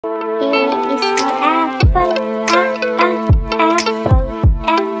is for apple, apple, apple,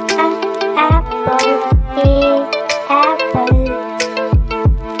 apple.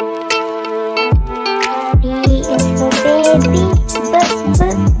 B is for baby,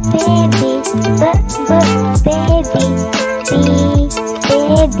 baby, baby,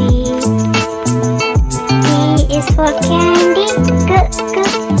 baby. C is for candy,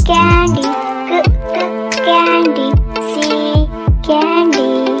 candy, candy, C,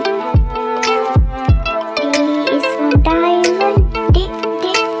 candy. D is for diamond,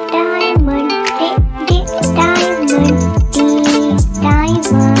 diamond, diamond, D,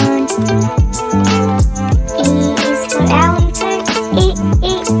 diamond. E is for elephant,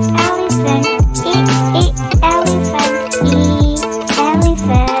 elephant, elephant, E,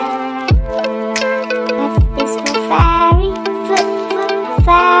 elephant. F is for fairy,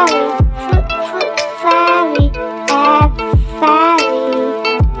 fairy, fairy, F, fairy.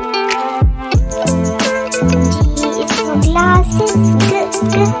 G is for glasses,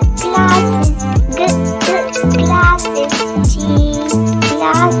 glasses, glasses, G,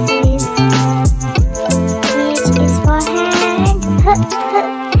 glasses. H is for hand, hand,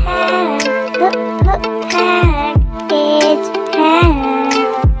 hand, H, hand.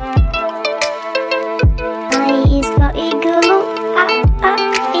 I is for igloo,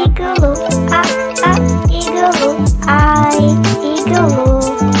 igloo, igloo, I, igloo.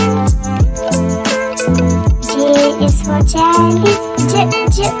 J is for jelly, jelly,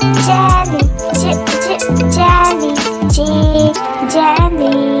 jelly, J,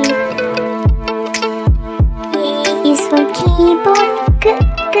 jelly. E is for keyboard,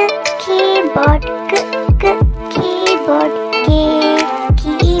 keyboard, keyboard,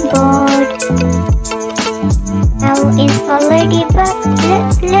 keyboard. L is for ladybug,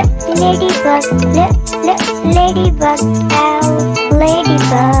 ladybug, ladybug, L,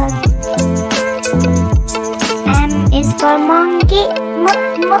 ladybug. M is for monkey,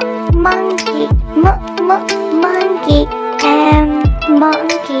 monkey, monkey, M,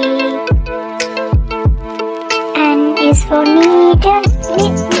 monkey. N is for needle,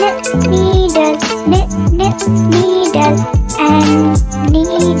 needle, needle, N,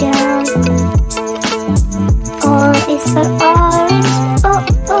 needle. O is for orange,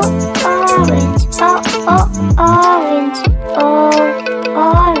 orange, orange,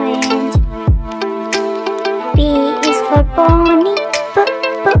 orange. P is for pony,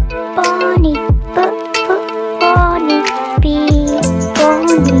 pony, pony, P,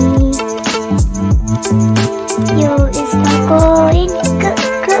 pony. U is for coin,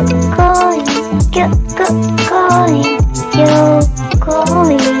 coin, coin, U,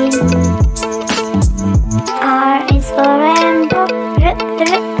 coin. R is for rainbow,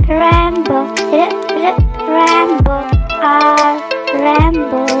 rainbow, rainbow, R,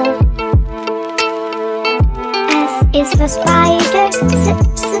 rainbow. S is for spider,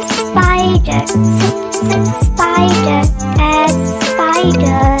 spider, spider, S,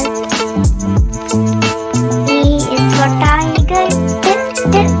 spider. T is for tiger,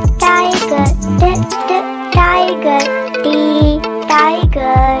 tiger, tiger, T,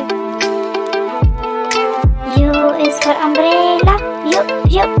 tiger. U is for umbrella,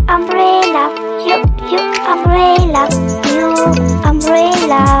 umbrella, umbrella, U,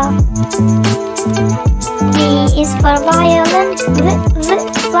 umbrella. V is for violin,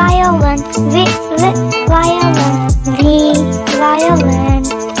 violin, violin, V, violin.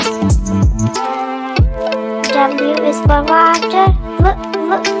 W is for water,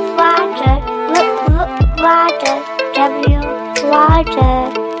 water, water, W, water.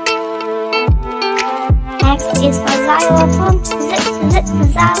 X is for xylophone,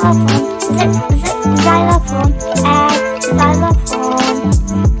 xylophone, xylophone, X, xylophone.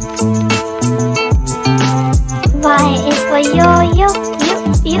 Y is for yo-yo,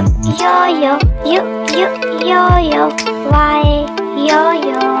 yo-yo, yo-yo, Y,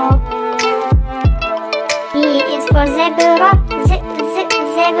 yo-yo. Z is for zebra,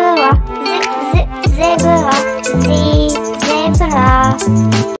 zebra, zebra, Z, zebra.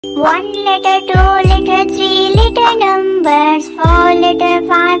 1 letter, 2 letter, 3 letter numbers, 4 letter,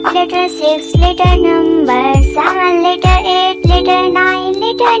 5 letter, 6 letter numbers, 7 letter, 8 letter, 9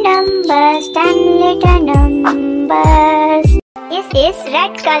 letter numbers, 10 letter numbers. This is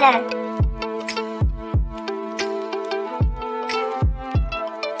red color.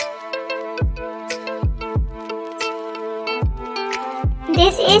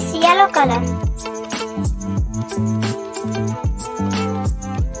 This is yellow color.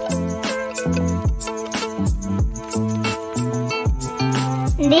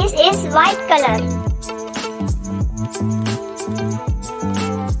 This is white color.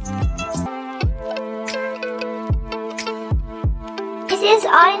 is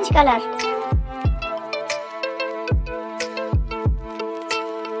orange color.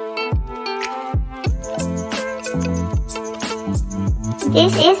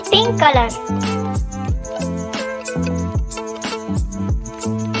 This is pink color.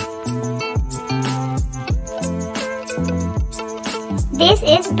 This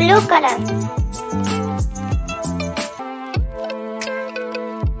is blue color.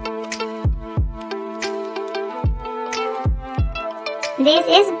 This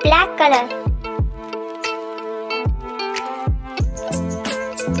is black color.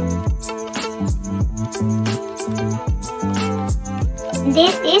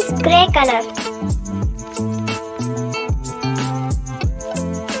 This is grey color.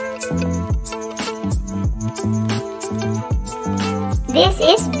 This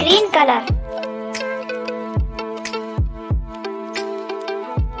is green color.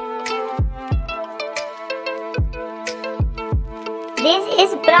 This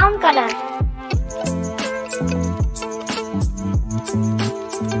is brown color.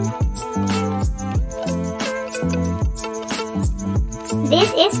 This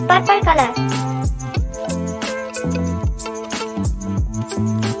is purple color.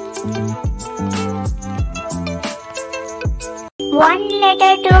 One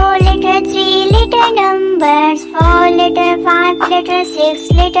letter, 2 letter, 3 letter numbers, 4 letter, 5 letter,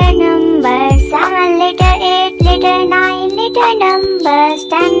 6 letter numbers, 7 letter, 8 letter, 9 letter numbers,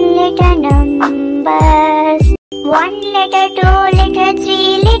 10 letter numbers. 1 letter, 2 letter,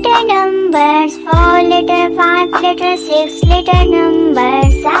 3 letter numbers, 4 letter, 5 letter, 6 letter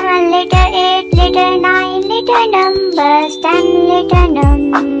numbers, 7 letter, 8 letter, 9 letter numbers, 10 letter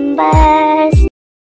numbers.